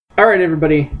All right,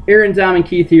 everybody. Aaron, Dom, and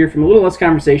Keith here from A Little Less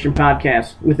Conversation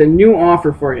podcast with a new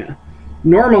offer for you.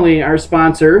 Normally, our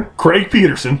sponsor, Craig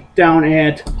Peterson, down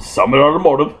at Summit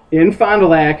Automotive in Fond du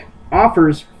Lac,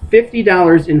 offers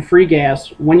 $50 in free gas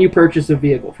when you purchase a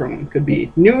vehicle from them. Could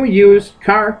be new, used,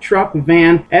 car, truck,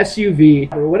 van,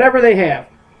 SUV, or whatever they have.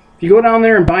 If you go down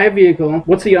there and buy a vehicle,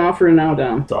 what's the offer now,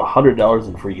 Dom? It's $100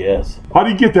 in free gas. How do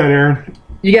you get that, Aaron?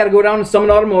 You got to go down to Summit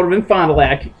Automotive in Fond du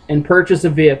Lac and purchase a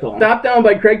vehicle. Stop down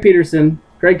by Craig Peterson.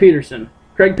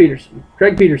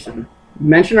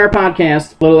 Mention our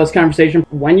podcast, A Little Less Conversation,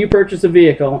 when you purchase a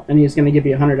vehicle, and he's going to give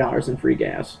you $100 in free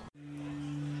gas.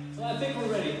 So I think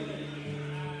we're ready.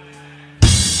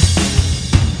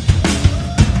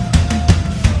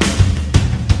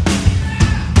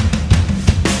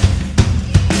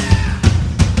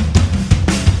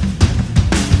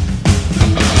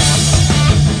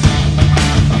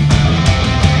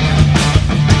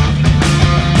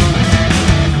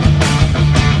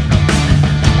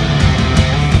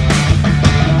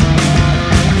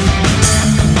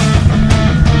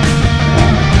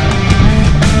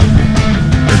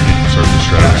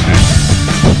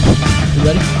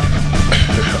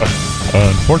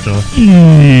 Unfortunately.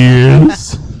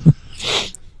 Yes.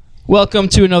 Welcome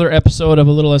to another episode of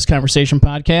A Little Less Conversation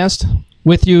podcast.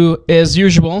 With you, as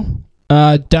usual,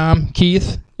 Dom,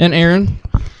 Keith, and Aaron.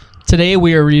 Today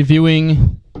we are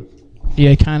reviewing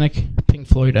the iconic Pink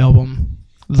Floyd album,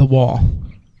 The Wall.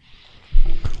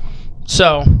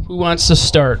 So, who wants to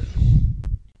start?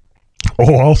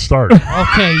 Oh, I'll start.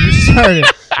 Okay, you started.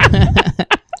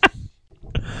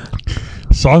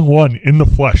 Song 1, In the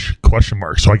Flesh, ?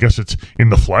 So I guess it's In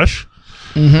the Flesh?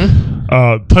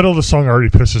 Mm-hmm. Title of the song already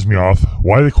pisses me off.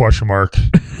 Why the question mark?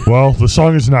 Well, the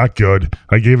song is not good.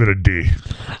 I gave it a D.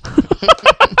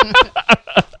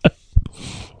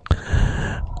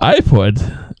 I put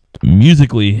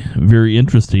musically very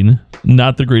interesting.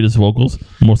 Not the greatest vocals,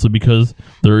 mostly because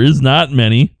there is not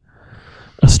many.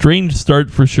 A strange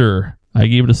start for sure. I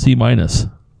gave it a C-. And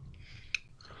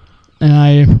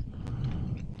I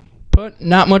put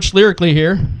not much lyrically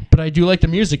here, but I do like the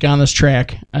music on this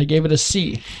track. I gave it a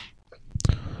C.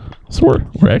 So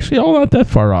we're actually all not that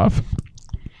far off.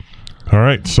 All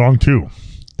right, song 2,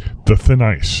 The Thin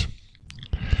Ice.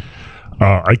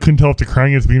 I couldn't tell if the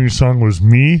crying at the beginning of the song was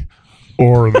me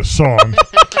or the song,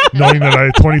 knowing that I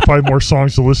had 25 more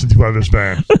songs to listen to by this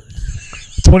band.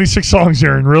 26 songs,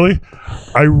 Aaron, really?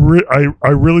 I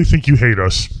really think you hate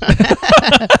us.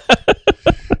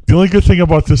 The only good thing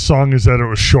about this song is that it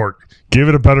was short. Gave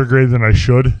it a better grade than I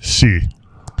should. C.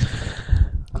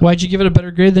 Why'd you give it a better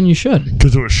grade than you should?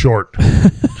 Because it was short.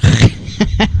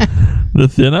 The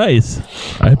Thin Ice.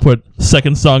 I put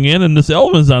second song in, and this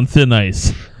album is on thin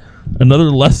ice.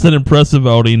 Another less than impressive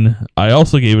outing. I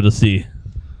also gave it a C.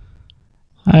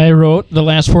 I wrote the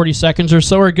last 40 seconds or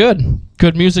so are good.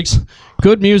 Good music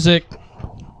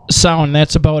sound.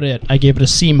 That's about it. I gave it a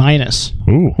C-.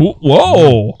 Ooh.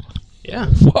 Whoa. Yeah.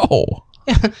 Whoa.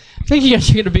 Yeah. I think you guys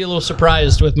are going to be a little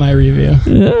surprised with my review.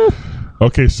 Yeah.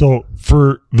 Okay, so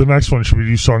for the next one, should we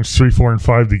do songs 3, 4, and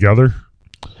 5 together?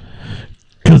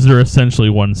 Because they're essentially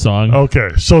one song. Okay,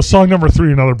 so song number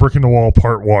 3, Another Brick in the Wall,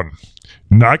 Part 1.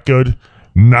 Not good.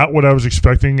 Not what I was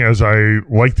expecting, as I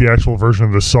like the actual version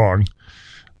of the song.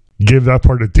 Give that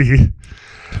part a D.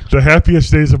 The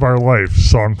Happiest Days of Our Life,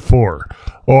 song 4.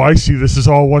 Oh, I see. This is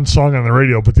all one song on the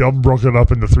radio, but the album broke it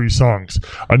up into 3 songs.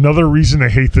 Another reason I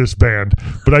hate this band.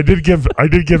 But I did give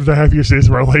The Happiest Days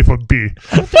of Our Life a B.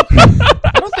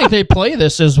 I don't think they play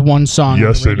this as one song.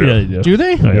 Yes, they do. Yeah, they do. Do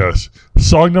they? Yes.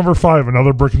 Song number 5,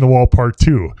 Another Brick in the Wall, Part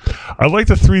 2. I like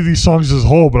the 3 of these songs as a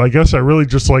whole, but I guess I really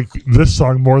just like this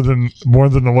song more than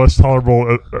the less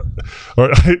tolerable.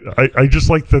 I just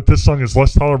like that this song is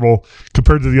less tolerable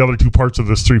compared to the other 2 parts of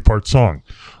this 3-part song.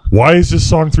 Why is this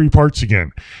song 3 parts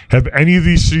again? Have any of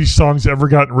these 3 songs ever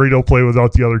gotten radio play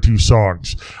without the other 2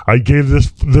 songs? I gave this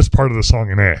part of the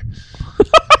song an A.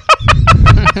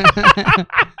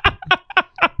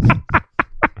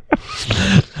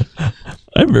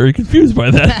 I'm very confused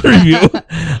by that review.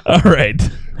 All right.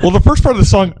 Well, the first part of the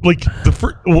song, like the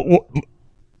first,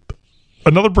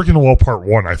 Another Brick in the Wall, Part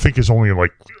 1, I think is only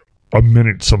like a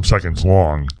minute, some seconds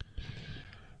long.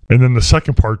 And then the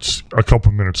second part's a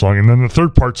couple minutes long. And then the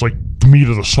third part's like the meat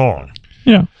of the song.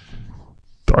 Yeah.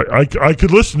 I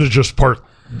could listen to just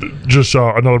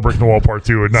Another Brick in the Wall, Part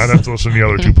 2 and not have to listen to the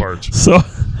other 2 parts. So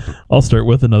I'll start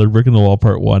with Another Brick in the Wall,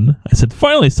 Part 1. I said,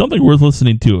 finally, something worth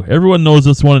listening to. Everyone knows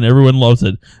this one and everyone loves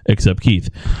it, except Keith.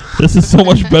 This is so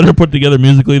much better put together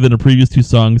musically than the previous 2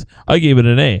 songs. I gave it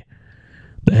an A.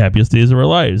 The Happiest Days of Our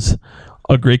Lives.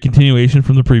 A great continuation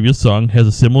from the previous song, has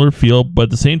a similar feel, but at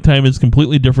the same time is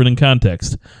completely different in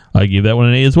context. I gave that one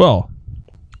an A as well.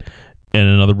 And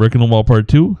another Brick in the Wall Part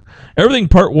 2. Everything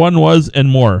Part 1 was and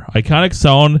more. Iconic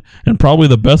sound and probably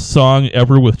the best song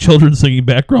ever with children singing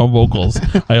background vocals.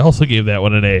 I also gave that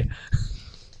one an A.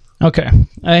 Okay.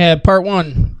 I had Part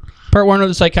 1. Part 1 of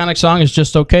this iconic song is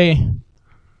just okay,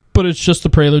 but it's just the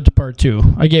prelude to Part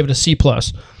 2. I gave it a C+.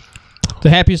 The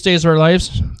Happiest Days of Our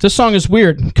Lives. This song is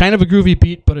weird. Kind of a groovy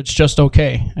beat, but it's just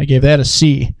okay. I gave that a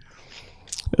C.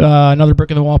 Another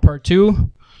Brick in the Wall Part 2.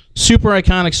 Super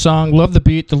iconic song. Love the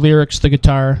beat, the lyrics, the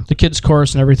guitar, the kids'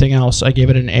 chorus, and everything else. I gave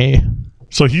it an A.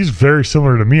 So he's very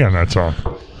similar to me on that song.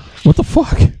 What the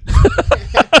fuck?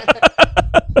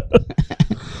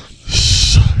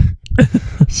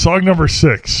 Song number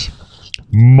 6,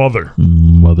 Mother.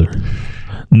 Mother.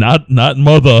 Not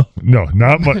mother. No,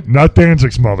 not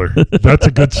Danzig's Mother. That's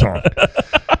a good song.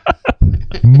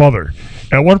 Mother.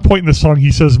 At one point in the song,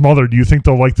 he says, "Mother, do you think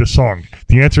they'll like this song?"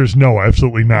 The answer is no,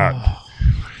 absolutely not.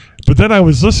 But then I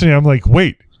was listening. I'm like,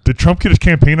 wait, did Trump get his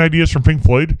campaign ideas from Pink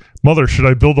Floyd? Mother, should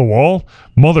I build a wall?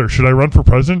 Mother, should I run for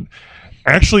president?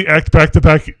 Actually act back to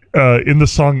back in the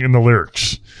song in the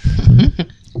lyrics.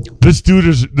 This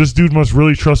dude must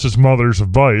really trust his mother's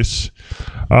advice.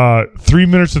 3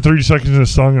 minutes and 30 seconds in the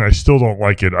song, and I still don't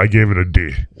like it. I gave it a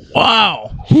D.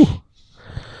 Wow. Whew.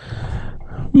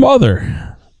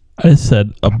 Mother. I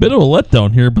said a bit of a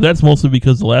letdown here, but that's mostly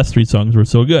because the last 3 songs were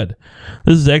so good.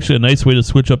 This is actually a nice way to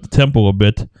switch up the tempo a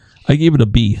bit. I gave it a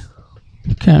B.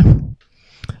 Okay.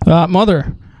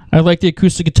 Mother. I like the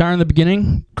acoustic guitar in the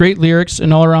beginning. Great lyrics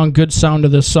and all-around good sound to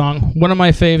this song. One of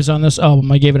my faves on this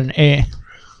album. I gave it an A.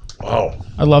 Wow.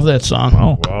 I love that song.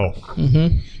 Wow.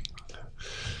 Mm-hmm.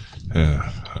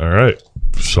 Yeah. All right.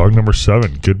 Song number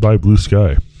 7, Goodbye Blue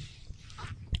Sky.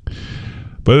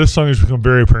 But this song has become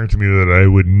very apparent to me that I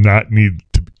would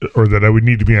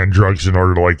need to be on drugs in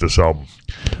order to like this album.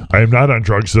 I am not on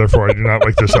drugs, therefore I do not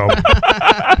like this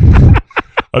album.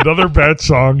 Another bad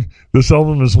song. This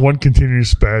album is one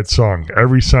continuous bad song.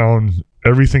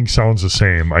 Everything sounds the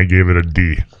same. I gave it a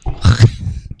D.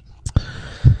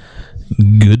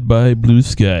 Goodbye Blue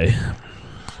Sky.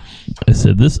 I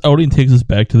said this outing takes us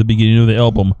back to the beginning of the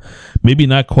album. Maybe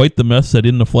not quite the mess that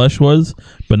In the Flesh was,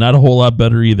 but not a whole lot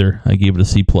better either. I gave it a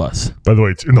C+. By the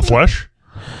way, it's In the Flesh.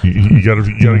 You gotta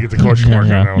get the question mark on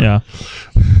that one. Yeah.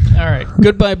 All right.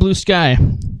 Goodbye Blue Sky.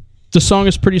 The song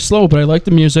is pretty slow, but I like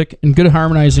the music and good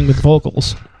harmonizing with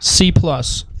vocals. C+.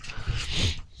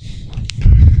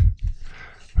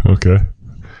 Okay.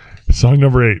 Song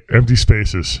number 8, Empty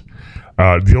Spaces.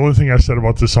 The only thing I said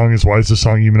about this song is, why is this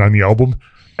song even on the album?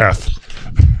 F.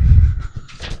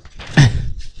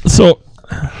 So,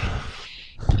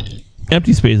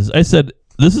 Empty Spaces. I said,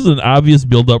 this is an obvious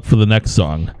build-up for the next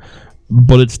song,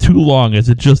 but it's too long as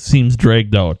it just seems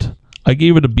dragged out. I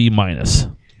gave it a B-.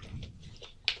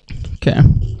 Okay.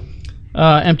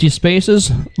 Empty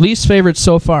Spaces. Least favorite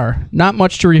so far. Not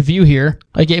much to review here.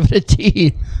 I gave it a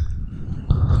D.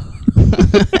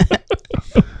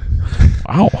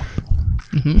 Wow.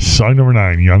 Mm-hmm. Song number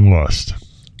 9, Young Lust.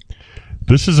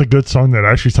 This is a good song that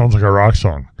actually sounds like a rock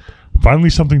song. Finally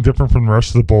something different from the rest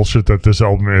of the bullshit that this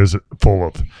album is full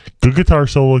of. Good guitar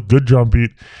solo, good drum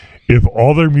beat. If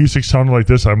all their music sounded like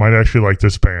this, I might actually like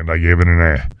this band. I gave it an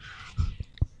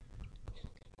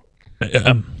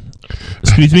A.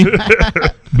 Excuse me?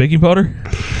 Baking powder?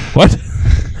 What?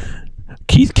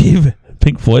 Keith gave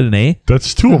Pink Floyd an A?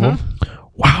 That's 2 of them.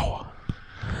 Wow.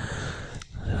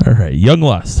 All right, Young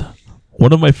Lust.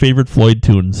 One of my favorite Floyd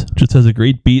tunes. Just has a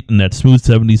great beat and that smooth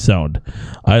 70s sound.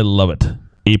 I love it.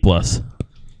 A+.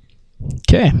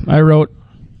 Okay. I wrote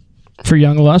for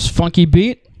Young Lust, funky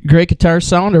beat, great guitar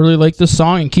sound. I really like this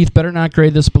song, and Keith better not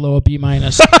grade this below a B-.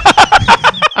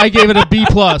 I gave it a B+.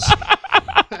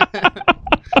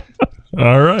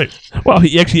 All right. Wow,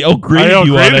 he actually outgraded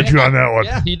you on that one.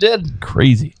 Yeah, he did.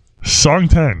 Crazy. Song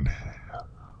 10,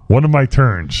 One of My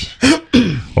Turns.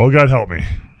 Oh, God help me.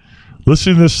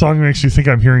 Listening to this song makes me think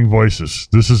I'm hearing voices.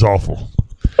 This is awful.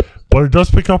 But it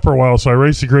does pick up for a while, so I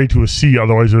raised the grade to a C.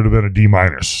 Otherwise, it would have been a D-.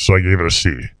 So I gave it a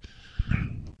C.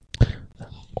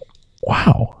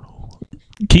 Wow.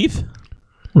 Keith,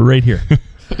 we're right here.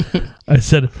 I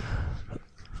said,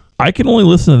 I can only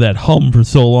listen to that hum for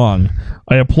so long.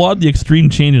 I applaud the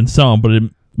extreme change in sound, but it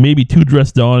may be too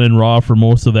dressed down and raw for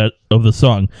most of the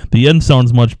song. The end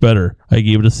sounds much better. I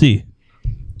gave it a C.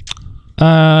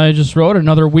 I just wrote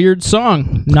another weird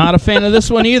song. Not a fan of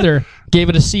this one either. Gave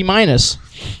it a C-.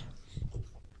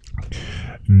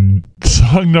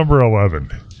 Song number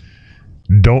 11,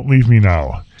 Don't Leave Me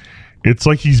Now. It's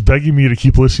like he's begging me to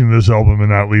keep listening to this album and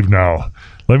not leave now.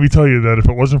 Let me tell you that if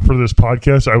it wasn't for this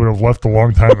podcast, I would have left a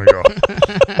long time ago.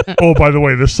 Oh, by the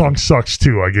way, this song sucks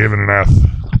too. I gave it an F.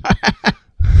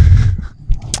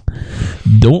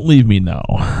 Don't Leave Me Now.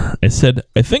 I said,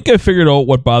 I think I figured out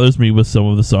what bothers me with some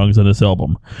of the songs on this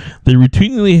album. They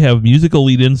routinely have musical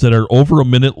lead-ins that are over a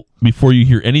minute before you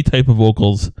hear any type of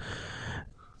vocals.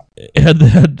 Add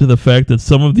that to the fact that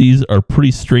some of these are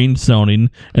pretty strange sounding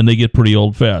and they get pretty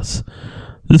old fast.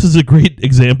 This is a great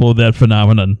example of that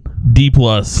phenomenon. D+.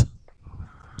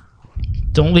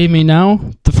 Don't Leave Me Now.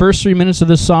 The first 3 minutes of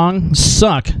this song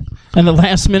suck, and the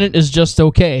last minute is just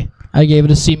okay. I gave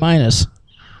it a C-. All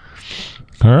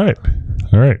right.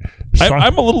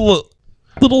 I'm a little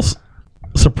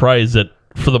surprised that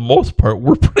for the most part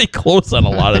we're pretty close on a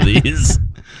lot of these.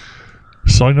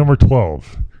 Song number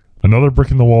 12. Another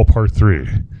Brick in the Wall Part 3.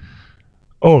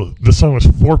 Oh, this song was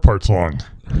 4 parts long.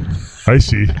 I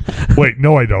see. Wait,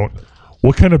 no I don't.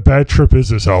 What kind of bad trip is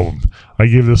this album? I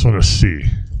gave this one a C.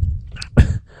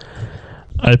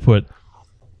 I put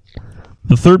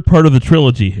the third part of the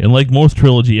trilogy, and like most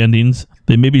trilogy endings,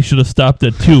 they maybe should have stopped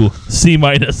at 2, C-.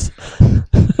 The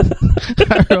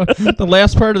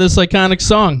last part of this iconic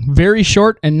song, very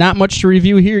short and not much to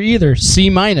review here either, C-.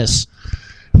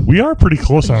 We are pretty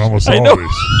close on almost all of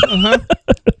these.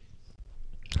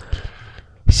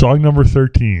 Song number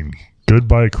 13,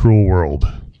 Goodbye Cruel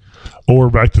World. Oh, we're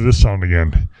back to this song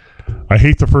again. I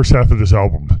hate the first half of this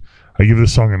album. I give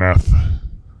this song an F.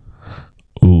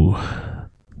 Ooh,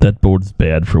 that bodes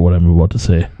bad for what I'm about to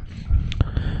say.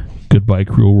 Goodbye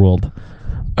Cruel World.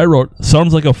 I wrote,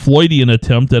 sounds like a Floydian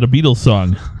attempt at a Beatles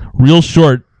song. Real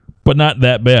short, but not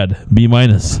that bad. B-.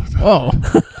 Oh.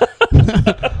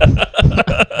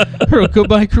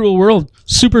 Goodbye Cruel World.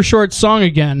 Super short song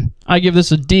again. I give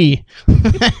this a D.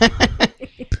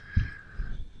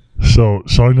 So,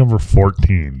 song number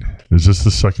 14. Is this the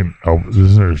second album?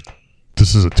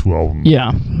 This is a 2 album.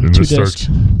 Yeah. And Two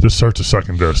this starts a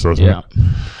second disc, doesn't Yeah. it?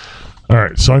 All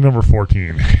right, song number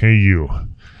 14, Hey You.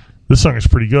 This song is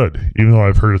pretty good, even though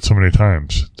I've heard it so many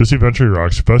times. This eventually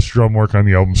rocks. Best drum work on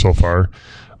the album so far.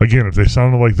 Again, if they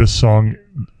sounded like this song,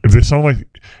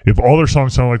 if all their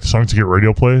songs sounded like the songs to get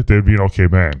radio play, they'd be an okay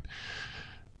band.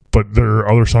 But their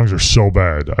other songs are so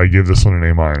bad, I give this one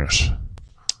an A-.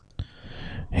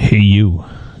 Hey You.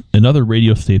 Another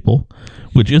radio staple,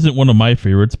 which isn't one of my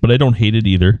favorites, but I don't hate it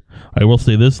either. I will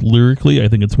say this, lyrically, I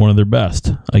think it's one of their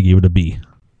best. I gave it a B.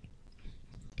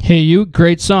 Hey You,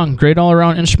 great song. Great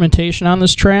all-around instrumentation on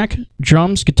this track.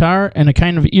 Drums, guitar, and a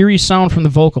kind of eerie sound from the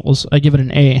vocals. I give it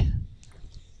an A.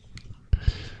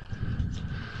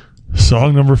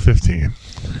 Song number 15.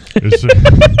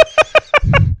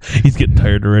 He's getting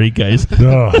tired already, guys.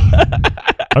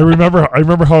 I remember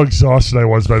how exhausted I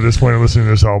was by this point of listening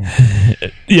to this album.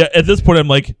 Yeah, at this point, I'm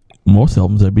like, most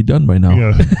albums I'd be done by now.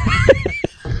 Yeah.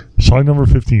 Song number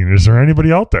 15. Is there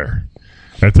anybody out there?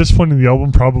 At this point in the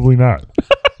album, probably not.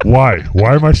 Why?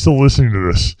 Why am I still listening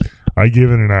to this? I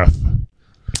give it an F.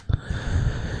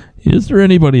 Is there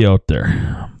anybody out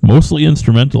there? Mostly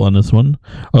instrumental on this one,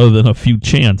 other than a few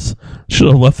chants. Should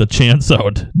have left the chants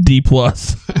out. D+.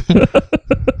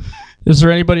 Is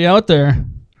there anybody out there?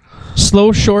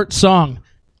 Slow, short song.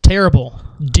 Terrible.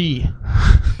 D.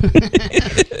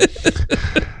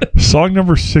 Song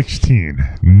number 16.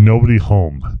 Nobody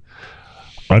Home.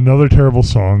 Another terrible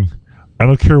song. I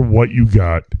don't care what you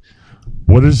got.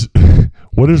 What is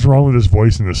wrong with his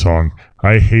voice in this song?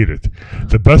 I hate it.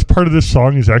 The best part of this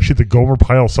song is actually the Gomer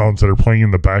Pyle sounds that are playing in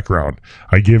the background.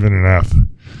 I give it an F.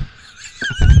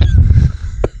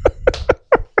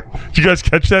 Did you guys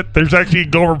catch that? There's actually a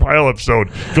Gomer Pyle episode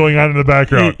going on in the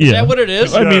background. Yeah. Is that what it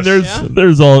is? I mean,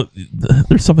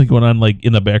 there's something going on like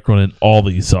in the background in all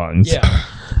these songs.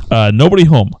 Yeah. Nobody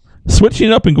Home.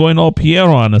 Switching up and going all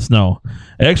piano on us now.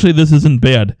 Actually, this isn't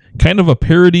bad. Kind of a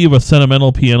parody of a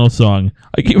sentimental piano song.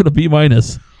 I give it a B-. Wow. A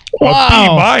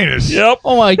B-. Yep.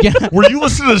 Oh my God. Were you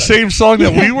listening to the same song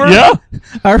that we were? Yeah.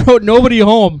 I wrote Nobody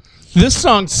Home. This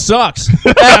song sucks.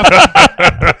 F.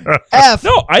 F.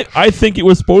 No, I think it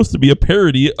was supposed to be a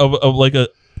parody of like a.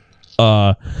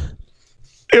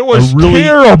 It was really,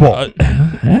 terrible.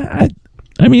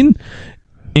 I mean,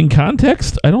 in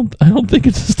context, I don't think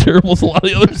it's as terrible as a lot of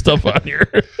the other stuff on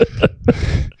here.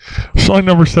 Song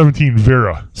number 17,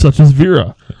 Vera. Such as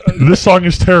Vera. This song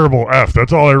is terrible. F.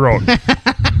 That's all I wrote.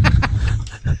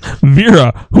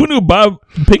 Vera. Who knew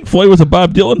Pink Floyd was a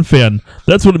Bob Dylan fan?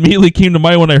 That's what immediately came to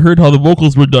mind when I heard how the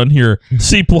vocals were done here.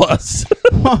 C+.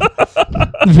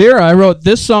 Vera, I wrote,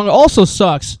 this song also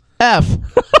sucks. F.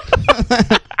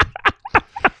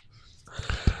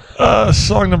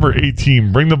 Song number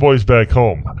 18, Bring the Boys Back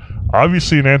Home.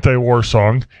 Obviously an anti-war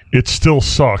song. It still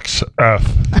sucks. F.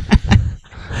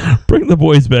 Bring the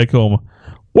boys back home.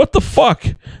 What the fuck?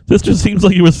 This just seems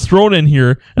like it was thrown in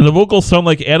here, and the vocals sound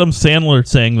like Adam Sandler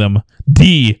sang them.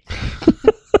 D.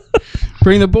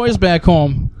 Bring the boys back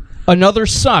home. Another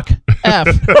suck. F.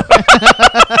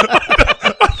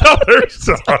 Another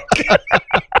song.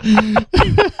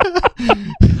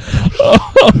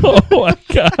 Oh my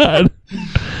god.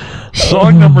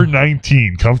 Song number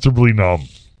 19, Comfortably Numb.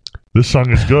 This song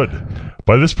is good.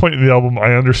 By this point in the album,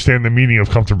 I understand the meaning of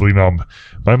Comfortably Numb.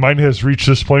 My mind has reached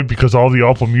this point because all the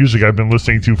awful music I've been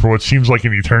listening to for what seems like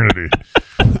an eternity.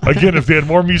 Again, if they had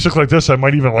more music like this, I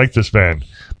might even like this band.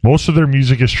 Most of their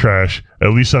music is trash, at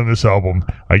least on this album.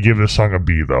 I give this song a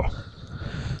B, though.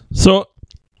 So,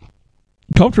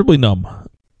 Comfortably Numb.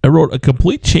 I wrote a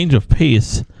complete change of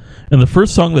pace and the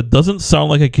first song that doesn't sound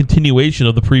like a continuation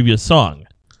of the previous song.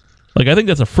 Like, I think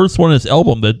that's the first one in this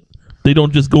album that they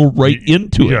don't just go right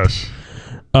into it. Yes.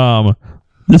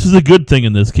 This is a good thing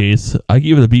in this case. I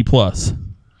give it a B+.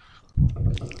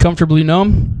 Comfortably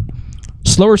Numb.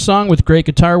 Slower song with great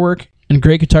guitar work and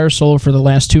great guitar solo for the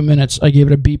last 2 minutes. I gave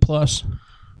it a B+.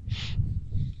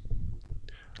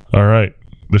 All right.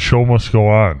 The show must go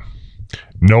on.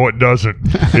 No, it doesn't.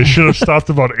 It should have stopped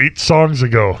about 8 songs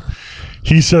ago.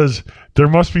 He says, there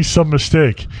must be some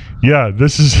mistake. Yeah,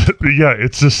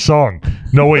 it's this song.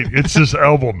 No, wait, it's this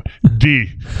album.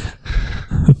 D.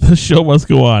 The show must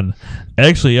go on.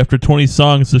 Actually, after 20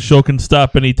 songs, the show can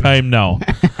stop any time now.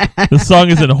 The song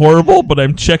isn't horrible, but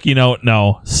I'm checking out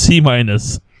now. C-.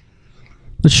 The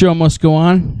show must go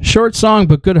on. Short song,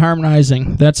 but good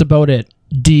harmonizing. That's about it.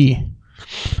 D.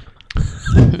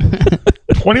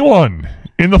 21.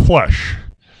 In the Flesh.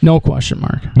 No question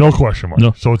mark. No question mark.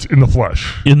 No. So it's In the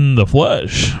Flesh. In the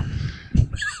Flesh.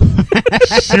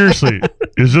 Seriously,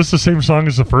 is this the same song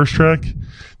as the first track?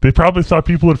 They probably thought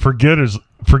people would forget that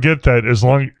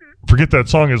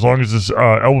song as long as this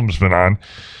album's been on.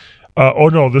 Oh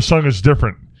no, this song is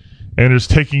different, and is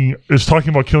talking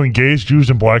about killing gays, Jews,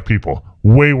 and black people.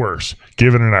 Way worse.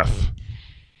 Give it an F.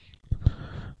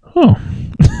 Oh.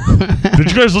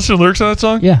 Did you guys listen to the lyrics of that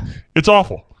song? Yeah. It's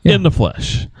awful. Yeah. In the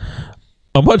Flesh.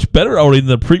 A much better outing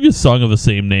than the previous song of the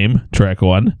same name, track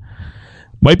 1.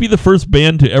 Might be the first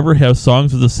band to ever have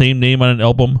songs with the same name on an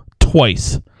album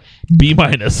twice. B-.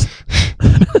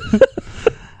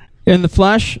 In the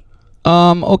Flesh.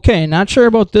 Okay, not sure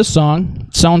about this song.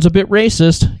 Sounds a bit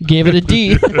racist. Gave it a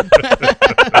D.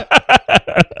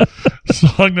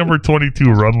 Song number 22,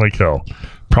 Run Like Hell.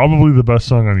 Probably the best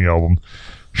song on the album.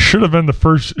 Should have been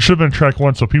track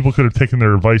 1, so people could have taken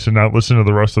their advice and not listened to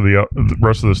the rest of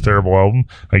this terrible album.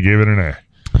 I gave it an A.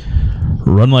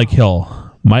 Run Like Hell.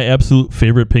 My absolute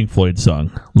favorite Pink Floyd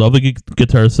song. Love the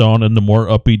guitar sound and the more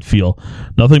upbeat feel.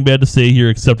 Nothing bad to say here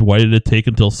except why did it take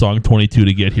until song 22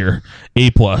 to get here? A+.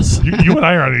 You and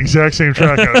I are on the exact same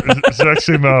track, exact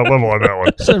same level on that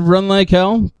one. Said Run Like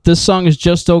Hell. This song is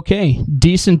just okay.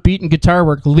 Decent beat and guitar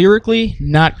work. Lyrically,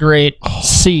 not great.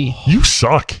 C. You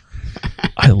suck.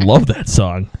 I love that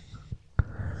song.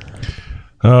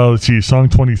 Let's see. Song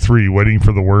 23, Waiting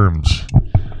for the Worms.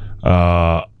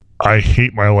 I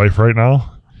hate my life right now.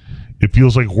 It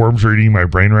feels like worms are eating my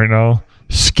brain right now.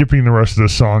 Skipping the rest of the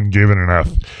song, gave it an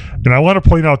F. And I want to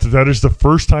point out that is the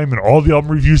first time in all the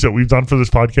album reviews that we've done for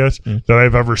this podcast that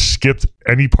I've ever skipped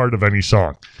any part of any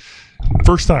song.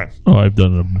 First time. Oh, I've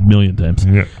done it a million times.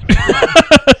 Yeah.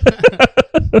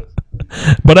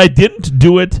 But I didn't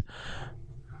do it.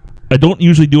 I don't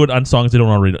usually do it on songs I don't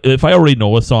already know. If I already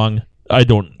know a song, I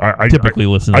don't typically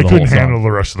listen to the whole song. I couldn't handle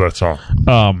the rest of that song.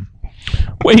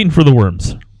 Waiting for the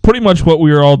Worms. Pretty much what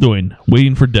we are all doing.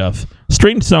 Waiting for death.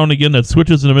 Strange sound again that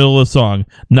switches in the middle of the song.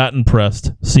 Not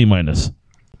impressed. C-.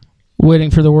 Waiting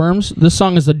for the Worms. This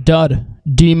song is a dud.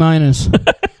 D-.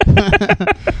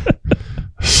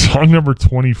 Song number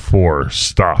 24,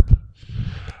 Stop.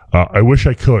 I wish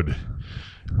I could.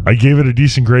 I gave it a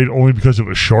decent grade only because it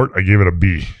was short. I gave it a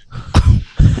B.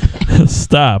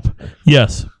 Stop.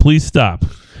 Yes, please stop.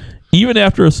 Even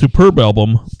after a superb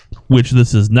album, which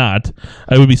this is not,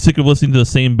 I would be sick of listening to the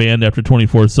same band after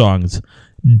 24 songs.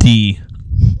 D.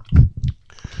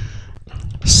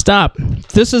 Stop.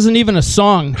 This isn't even a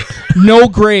song. No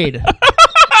grade.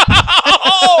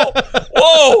 Oh!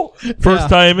 Whoa! First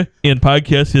time in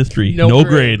podcast history. No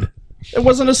grade. It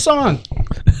wasn't a song.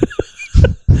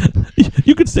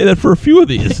 You could say that for a few of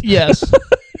these. Yes.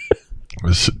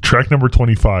 Track number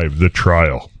 25, The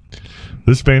Trial.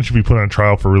 This band should be put on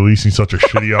trial for releasing such a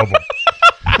shitty album.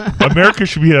 America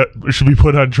should be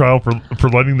put on trial for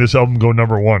letting this album go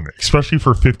number 1, especially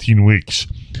for 15 weeks.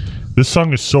 This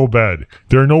song is so bad.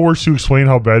 There are no words to explain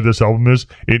how bad this album is.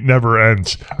 It never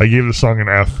ends. I gave the song an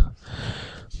F.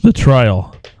 The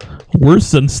Trial.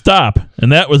 Worse than Stop,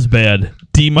 and that was bad.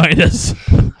 D-.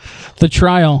 The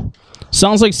Trial.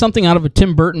 Sounds like something out of a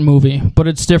Tim Burton movie, but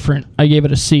it's different. I gave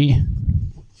it a C.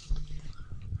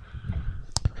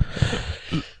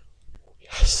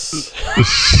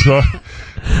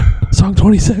 Song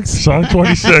 26. Song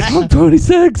 26. Song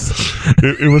 26.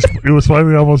 It was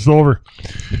finally almost over.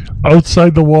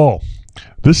 Outside the Wall.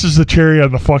 This is the cherry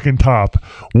on the fucking top.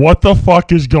 What the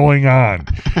fuck is going on?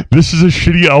 This is a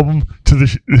shitty album to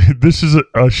the. This is a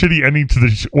shitty ending to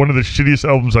the one of the shittiest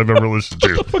albums I've ever listened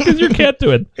to. What the fuck is your cat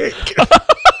doing? Get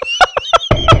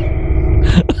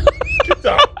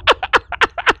down.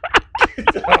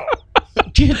 Get down.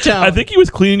 Get down. I think he was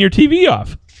cleaning your TV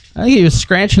off. I think he was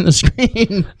scratching the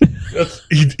screen.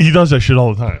 He does that shit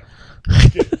all the time.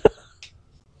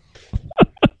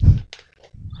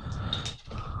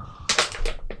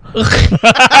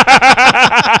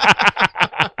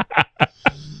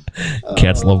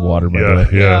 Cats love water, by the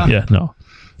way. Yeah. No.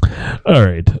 All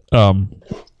right.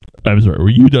 I'm sorry. Were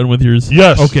you done with yours?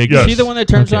 Yes. Okay. Yes. Is he the one that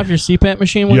turns off your CPAP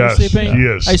machine when Yes, you're sleeping? he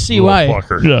is. I see Little why.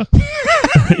 fucker. Yeah.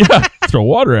 Yeah. Throw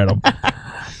water at him.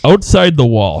 Outside the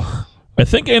Wall. I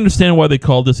think I understand why they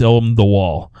called this album The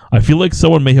Wall. I feel like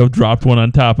someone may have dropped one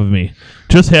on top of me.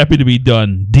 Just happy to be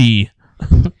done. D.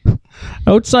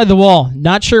 Outside the Wall.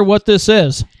 Not sure what this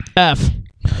is. F.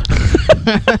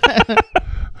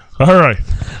 All right.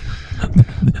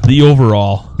 The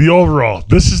overall. The overall.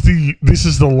 This is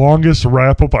the longest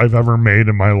wrap up I've ever made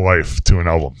in my life to an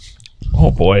album.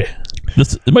 Oh boy.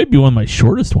 It might be one of my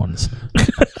shortest ones.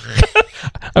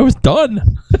 I was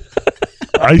done.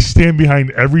 I stand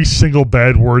behind every single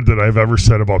bad word that I've ever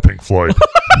said about Pink Floyd.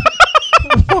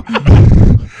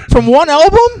 From one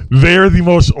album? They are the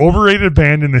most overrated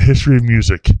band in the history of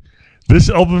music. This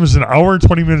album is an hour and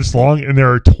 20 minutes long, and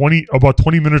there are about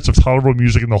 20 minutes of tolerable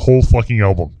music in the whole fucking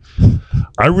album.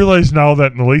 I realize now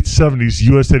that in the late 70s,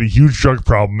 U.S. had a huge drug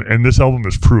problem, and this album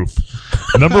is proof.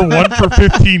 Number one for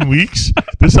 15 weeks,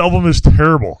 this album is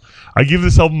terrible. I give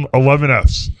this album 11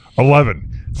 Fs. 11.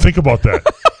 Think about that.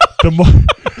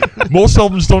 Most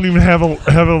albums don't even have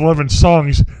 11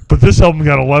 songs, but this album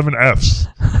got 11 Fs.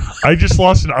 I just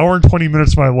lost an hour and 20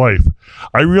 minutes of my life.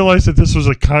 I realized that this was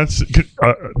a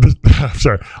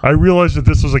I realized that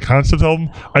this was a concept album.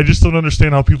 I just don't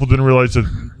understand how people didn't realize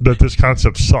that this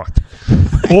concept sucked.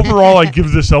 Overall, I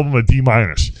give this album a D-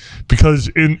 because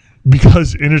in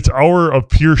its hour of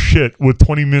pure shit with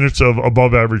 20 minutes of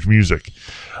above average music,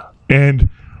 and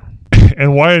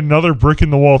why another brick in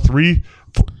the wall 3.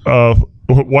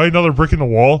 Why another brick in the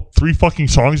wall? 3 fucking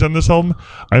songs on this album.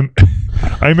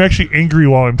 I'm actually angry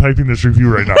while I'm typing this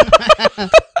review right now.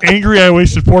 Angry I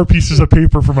wasted 4 pieces of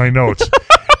paper for my notes.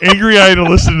 Angry I had to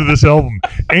listen to this album.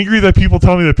 Angry that people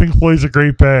tell me that Pink Floyd is a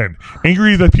great band.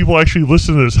 Angry that people actually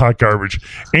listen to this hot garbage.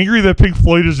 Angry that Pink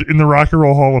Floyd is in the Rock and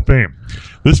Roll Hall of Fame.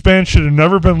 This band should have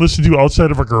never been listened to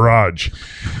outside of a garage.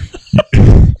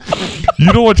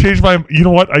 You know what changed my? You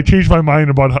know what? I changed my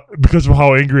mind because of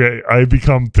how angry I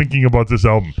become thinking about this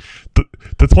album.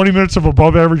 The 20 minutes of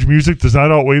above average music does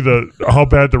not outweigh how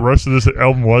bad the rest of this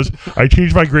album was. I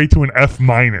changed my grade to an F-.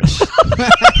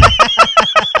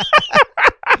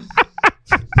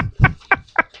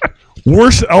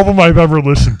 Worst album I've ever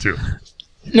listened to.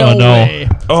 No way.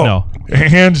 Oh, No.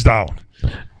 Hands down.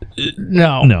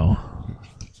 No. No.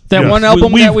 That one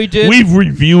album that we did. We've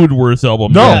reviewed worse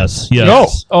albums. No. Yes. No.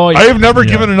 Oh, yeah. I have never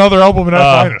given another album an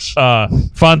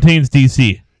F-. Fontaine's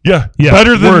DC. Yeah. Yeah.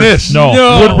 Better than Worse. this. No.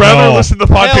 Would rather No. listen to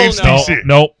Fontaine's Hell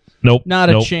no. DC. Nope. Not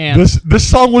a chance. This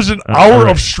song was an hour all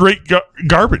right. of straight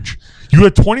garbage. You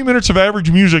had 20 minutes of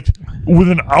average music with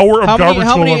an hour of garbage.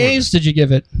 How many going on. A's did you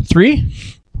give it? 3?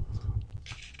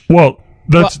 Well,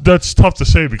 that's tough to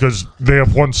say because they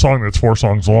have one song that's 4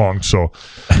 songs long. So,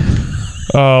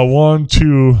 1,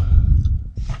 2.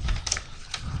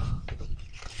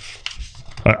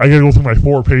 I gotta go through my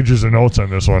 4 pages of notes on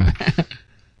this one.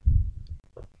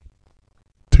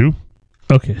 2,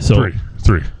 Okay, so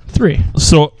 3. 3.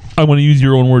 So I'm going to use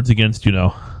your own words against you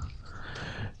now.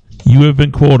 You have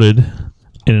been quoted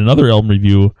in another album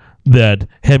review that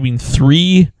having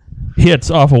 3 hits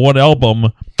off of one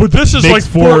album But this is makes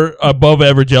like 4 above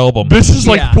average album. This is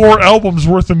like Yeah. 4 albums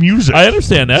worth of music. I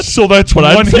understand that. So that's But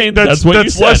I'm one saying hit. that's what you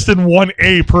said. less than 1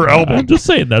 A per album. I'm just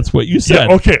saying that's what you said.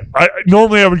 Yeah, okay.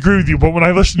 Normally I would agree with you, but when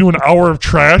I listen to an hour of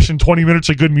trash and 20 minutes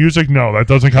of good music, no, that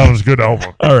doesn't count as a good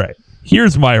album. All right.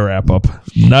 Here's my wrap up.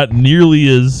 Not nearly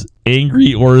as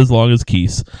angry or as long as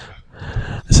Keith's.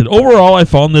 I said, overall, I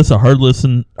found this a hard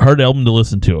album to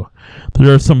listen to.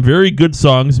 There are some very good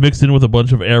songs mixed in with a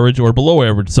bunch of average or below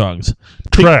average songs.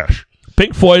 Trash.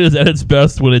 Pink Floyd is at its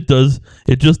best when it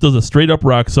just does a straight up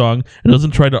rock song and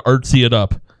doesn't try to artsy it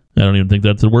up. I don't even think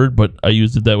that's a word, but I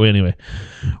used it that way anyway.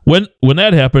 When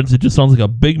that happens, it just sounds like a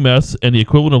big mess and the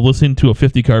equivalent of listening to a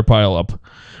 50-car pileup.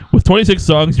 With 26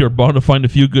 songs, you're bound to find a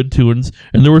few good tunes,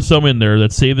 and there were some in there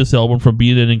that saved this album from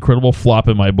being an incredible flop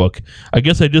in my book. I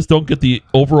guess I just don't get the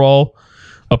overall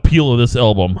appeal of this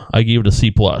album. I gave it a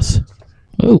C+.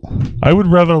 Ooh. I would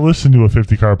rather listen to a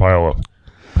 50-car pileup.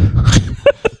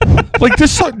 Like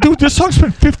this song, dude. This song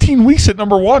spent 15 weeks at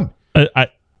number one.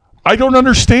 I don't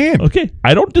understand. Okay,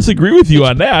 I don't disagree with you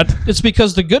on that. It's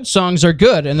because the good songs are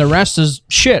good and the rest is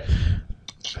shit.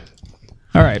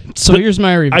 All right, so here's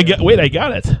my review. I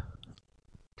got it.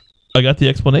 I got the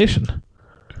explanation.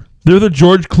 They're the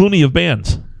George Clooney of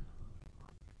bands.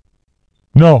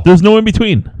 No, There's no in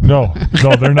between. no,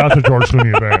 they're not the George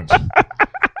Clooney of bands.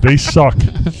 They suck.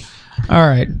 All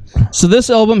right, so this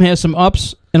album has some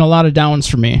ups and a lot of downs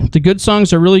for me. The good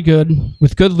songs are really good,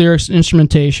 with good lyrics and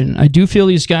instrumentation. I do feel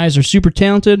these guys are super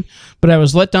talented, but I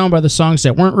was let down by the songs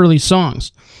that weren't really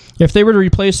songs. If they were to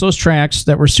replace those tracks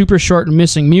that were super short and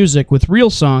missing music with real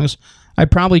songs, I'd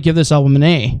probably give this album an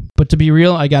A. But to be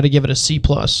real, I got to give it a C+.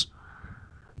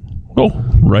 Oh,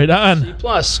 right on.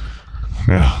 C+.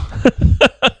 Yeah.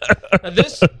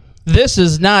 This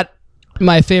is not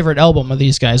my favorite album of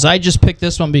these guys. I just picked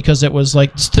this one because it was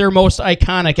like their most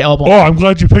iconic album. Oh, I'm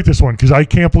glad you picked this one because I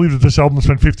can't believe that this album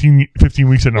spent 15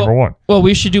 weeks at number one. Well,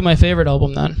 we should do my favorite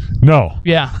album then. No.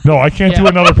 Yeah. No, I can't do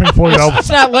another Pink Floyd album. It's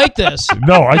not like this.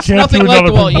 No, I can't do Nothing like another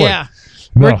the wall. Pink Floyd. Yeah.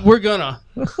 No. We're gonna,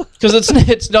 because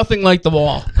it's nothing like the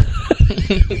wall.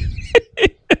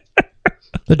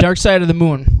 The Dark Side of the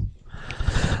Moon.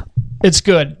 It's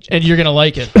good, and you're gonna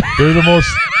like it. They're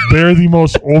the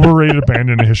most overrated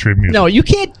band in the history of music. No, you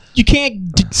can't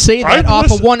say that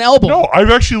off of one album. No,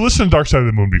 I've actually listened to Dark Side of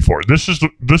the Moon before.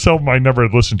 This album I never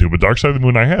had listened to, but Dark Side of the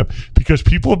Moon I have because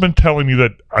people have been telling me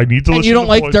that I need to listen. And you don't to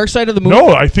like Floyd. Dark Side of the Moon? No,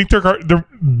 I think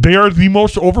they are the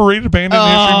most overrated band in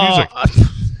the history of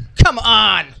music. Come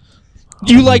on.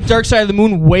 Do you like Dark Side of the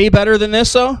Moon way better than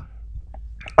this, though?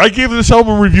 I gave this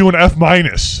album review an F-.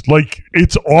 Like,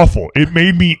 it's awful. It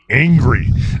made me angry.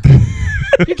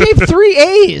 You gave 3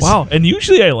 A's. Wow, and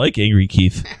usually I like Angry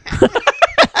Keith.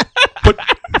 But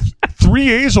 3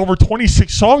 A's over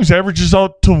 26 songs averages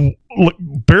out to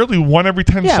barely 1 every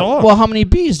 10 Yeah, songs. well, how many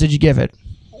B's did you give it?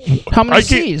 How many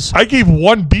C's? I gave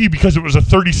 1 B because it was a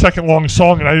 30-second long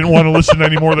song and I didn't want to listen to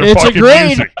any more of their It's a fucking grade.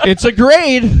 music. It's a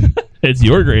grade. It's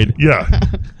your grade. Yeah.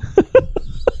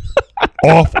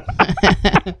 Awful.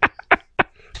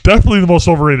 Definitely the most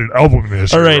overrated album in the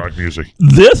history of rock music.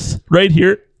 This right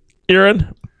here,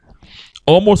 Aaron,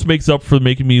 almost makes up for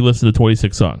making me listen to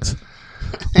 26 songs.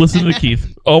 Listen to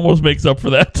Keith. Almost makes up for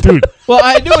that. Dude. Well,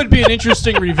 I knew it'd be an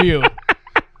interesting review.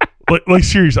 Like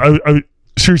seriously,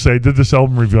 seriously, I did this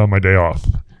album review on my day off.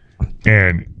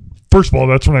 And first of all,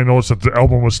 that's when I noticed that the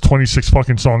album was 26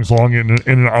 fucking songs long in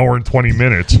an hour and 20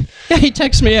 minutes. Yeah, he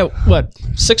texted me at,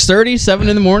 6:30, 7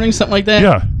 in the morning, something like that?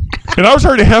 Yeah. And I was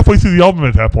already halfway through the album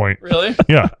at that point. Really?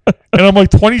 Yeah. And I'm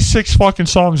like 26 fucking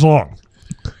songs long.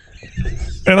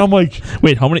 And I'm like,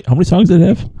 wait, how many songs did it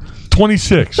have?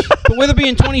 26. But with it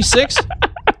being 26,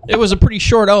 it was a pretty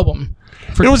short album.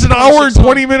 It was an hour and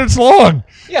 20 minutes long.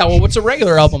 Yeah, well, what's a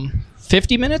regular album?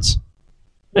 50 minutes?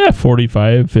 Yeah,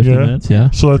 45, 50 minutes, yeah.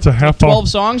 So that's a half 12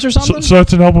 songs or something? So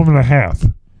that's an album and a half.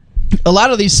 A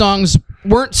lot of these songs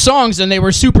weren't songs and they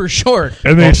were super short.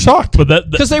 And they sucked.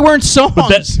 But because they weren't songs.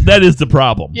 But that is the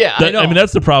problem. Yeah, I know. I mean,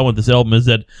 that's the problem with this album is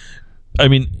that, I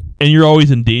mean, and you're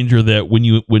always in danger that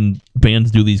when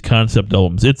bands do these concept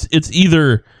albums, it's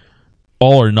either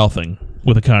all or nothing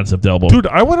with a concept album. Dude,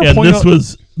 I want to point out...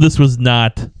 this was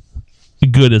not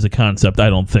good as a concept, I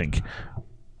don't think.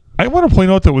 I want to point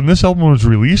out that when this album was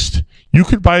released, you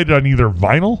could buy it on either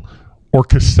vinyl or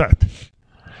cassette,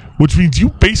 which means you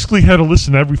basically had to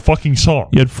listen to every fucking song.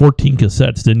 You had 14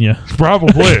 cassettes, didn't you?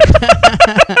 Probably.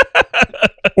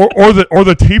 or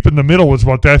the tape in the middle was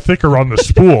about that thick around the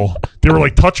spool. They were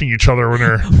like touching each other when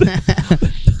they're...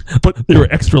 But they were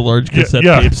extra large cassette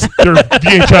tapes. They're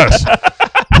VHS.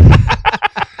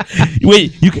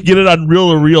 Wait, you could get it on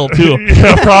reel to reel too.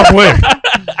 Yeah, probably.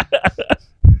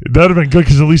 That'd have been good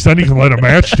because at least then you can light a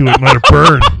match to it and let it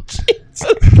burn.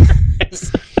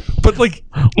 But like,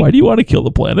 why do you want to kill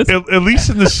the planet? At least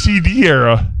in the CD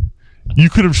era, you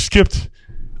could have skipped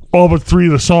all but 3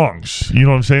 of the songs. You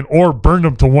know what I'm saying? Or burned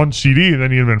them to one CD and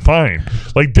then you'd have been fine.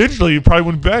 Like digitally, you probably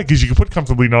wouldn't be bad because you could put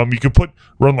Comfortably Numb, you could put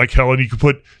Run Like Hell, and you could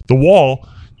put The Wall.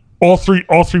 All three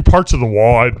parts of The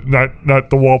Wall. Not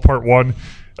The Wall Part 1.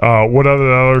 What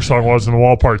other song was in The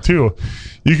Wall Part 2?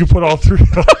 You could put all 3.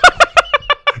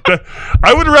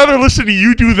 I would rather listen to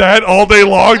you do that all day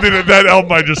long than that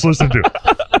album I just listened to.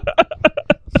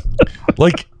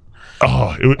 Like,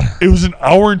 Oh, it was an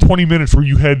hour and 20 minutes where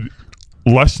you had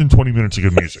less than 20 minutes of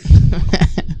good music.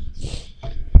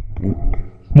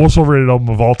 Most overrated album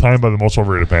of all time by the most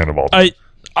overrated band of all time.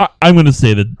 I'm going to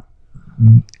say that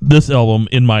this album,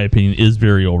 in my opinion, is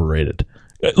very overrated.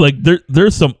 Like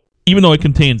there's some, even though it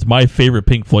contains my favorite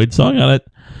Pink Floyd song on it,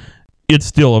 it's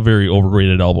still a very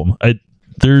overrated album. I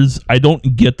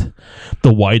don't get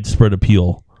the widespread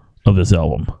appeal of this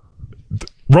album.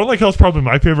 Run Like Hell is probably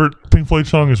my favorite Pink Floyd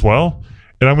song as well.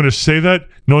 And I'm going to say that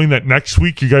knowing that next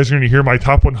week you guys are going to hear my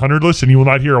top 100 list and you will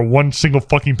not hear one single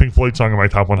fucking Pink Floyd song on my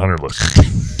top 100 list.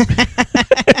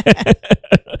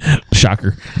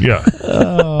 Shocker. Yeah.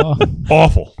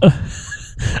 Awful.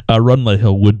 Run Like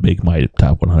Hell would make my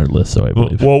top 100 list, so I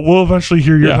believe. Well, we'll eventually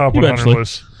hear your top 100 eventually.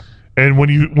 list. And when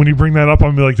you bring that up, I'm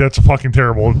going to be like, that's a fucking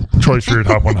terrible choice for your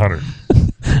top 100.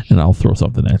 And I'll throw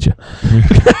something at you.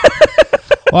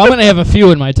 Well, I'm going to have a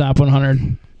few in my top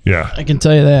 100. Yeah. I can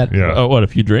tell you that. Yeah. What, a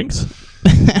few drinks?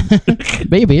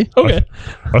 Maybe. Okay.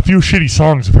 A few shitty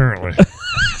songs, apparently.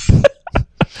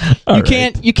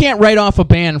 You can't write off a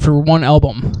band for one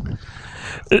album.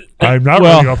 I'm not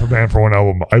writing off a band for one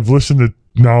album. I've listened to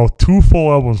now 2 full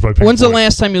albums by Pink When's Floyd. the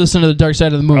last time you listened to The Dark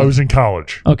Side of the Moon? I was in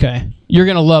college. Okay. You're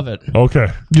going to love it. Okay.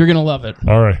 You're going to love it.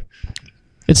 All right.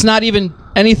 It's not even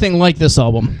anything like this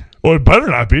album. Well, it better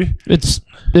not be. It's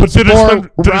But did more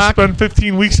it rock. spend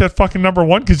 15 weeks at fucking number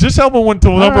 1? Because this album went to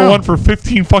number know. 1 for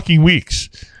 15 fucking weeks.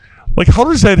 Like, how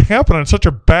does that happen on such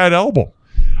a bad album?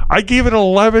 I gave it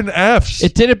 11 Fs.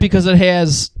 It did it because it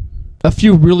has a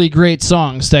few really great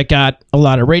songs that got a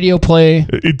lot of radio play.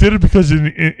 It did it because in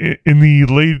the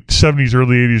late 70s,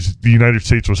 early 80s, the United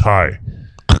States was high.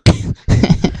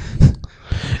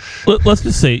 Let's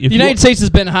just say, if The United States has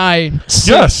been high since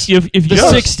Yes. if the you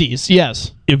 60s.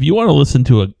 Yes. if you want to listen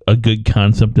to a good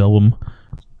concept album,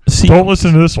 Don't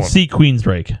listen to this one. see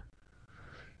Queensryche,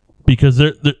 because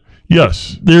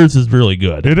Yes, theirs is really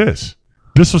good. it is.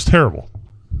 This was terrible.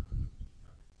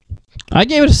 I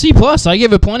gave it a C+. I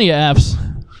gave it plenty of Fs.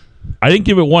 I didn't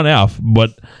give it 1 F,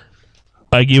 but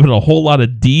I gave it a whole lot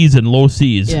of D's and low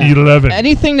C's. Yeah. 11.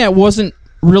 Anything that wasn't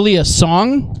really a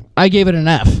song, I gave it an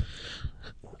F.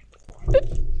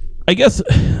 I guess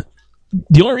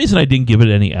the only reason I didn't give it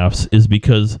any Fs is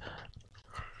because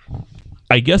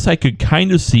I guess I could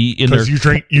kind of see in their Because you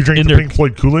drink in the their- Pink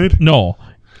Floyd Kool-Aid? No,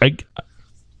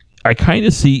 I kind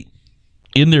of see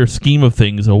in their scheme of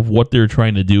things of what they're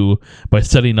trying to do by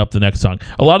setting up the next song.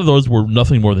 A lot of those were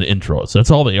nothing more than intros.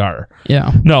 That's all they are.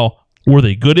 Yeah. Now, were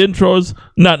they good intros?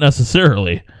 Not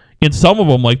necessarily. In some of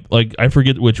them, like I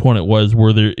forget which one it was,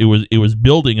 where it was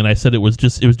building, and I said it was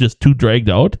just too dragged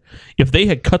out. If they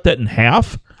had cut that in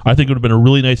half, I think it would have been a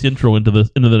really nice intro into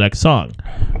the next song.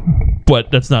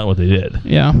 But that's not what they did.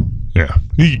 Yeah. Yeah.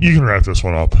 You can wrap this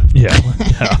one up. Yeah.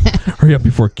 Hurry up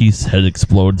before Keith's head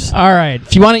explodes. All right.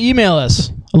 If you want to email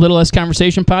us, a little less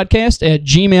conversation podcast at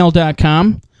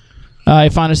gmail.com. You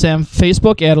find us on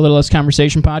Facebook at a little less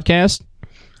conversation podcast.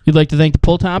 We'd like to thank the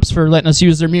Pull Tops for letting us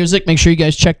use their music. Make sure you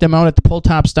guys check them out at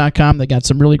thepulltops.com. They got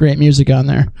some really great music on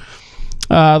there.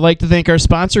 I'd like to thank our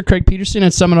sponsor, Craig Peterson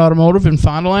at Summit Automotive in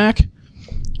Fond du Lac.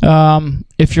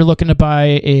 If you're looking to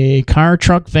buy a car,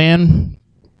 truck, van,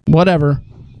 whatever,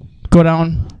 go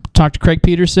down, talk to Craig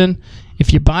Peterson.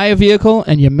 If you buy a vehicle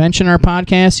and you mention our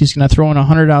podcast, he's going to throw in a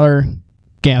 $100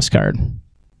 gas card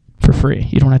for free.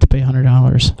 You don't have to pay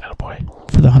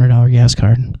 $100 for the $100 gas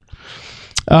card.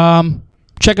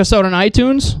 Check us out on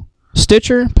iTunes,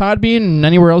 Stitcher, Podbean, and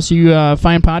anywhere else you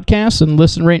find podcasts, and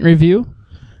listen, rate, and review.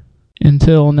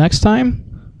 Until next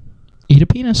time, eat a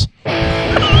penis.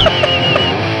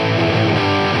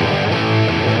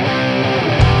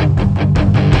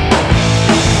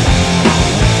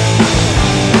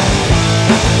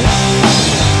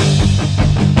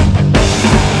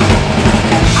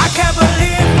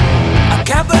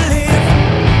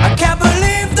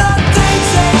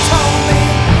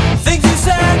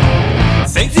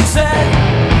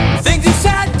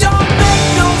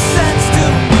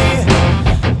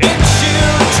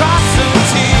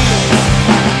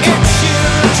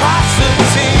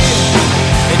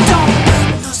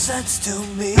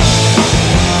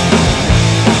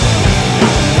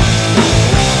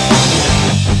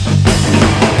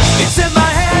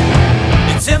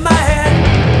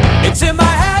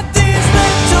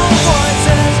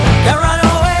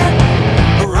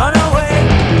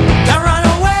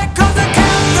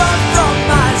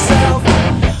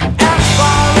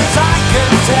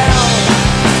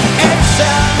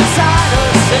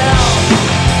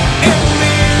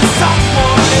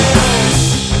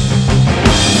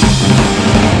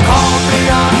 Call me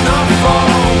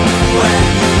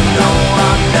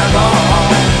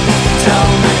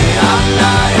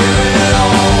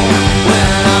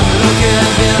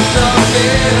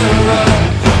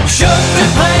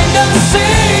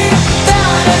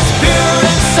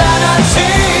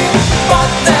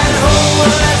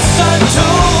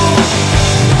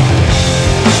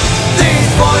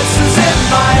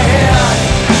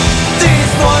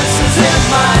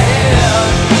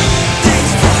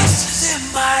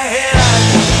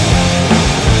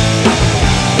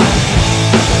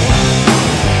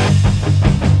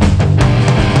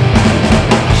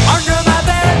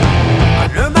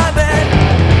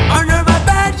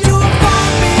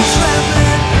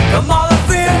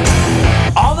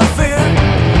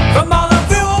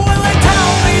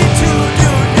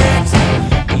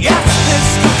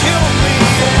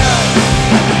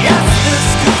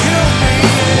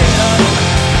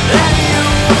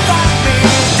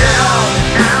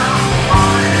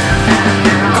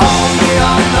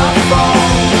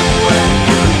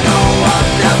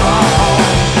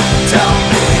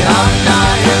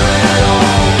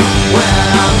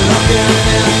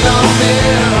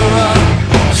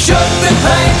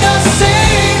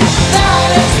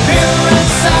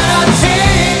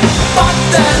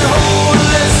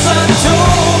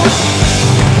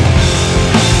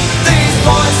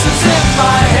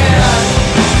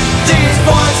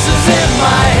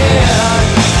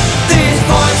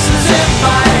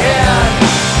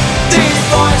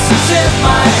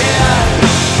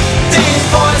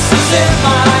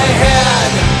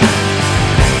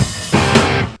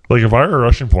Like if I were a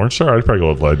Russian porn star, I'd probably go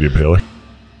with Vlad the Impaler.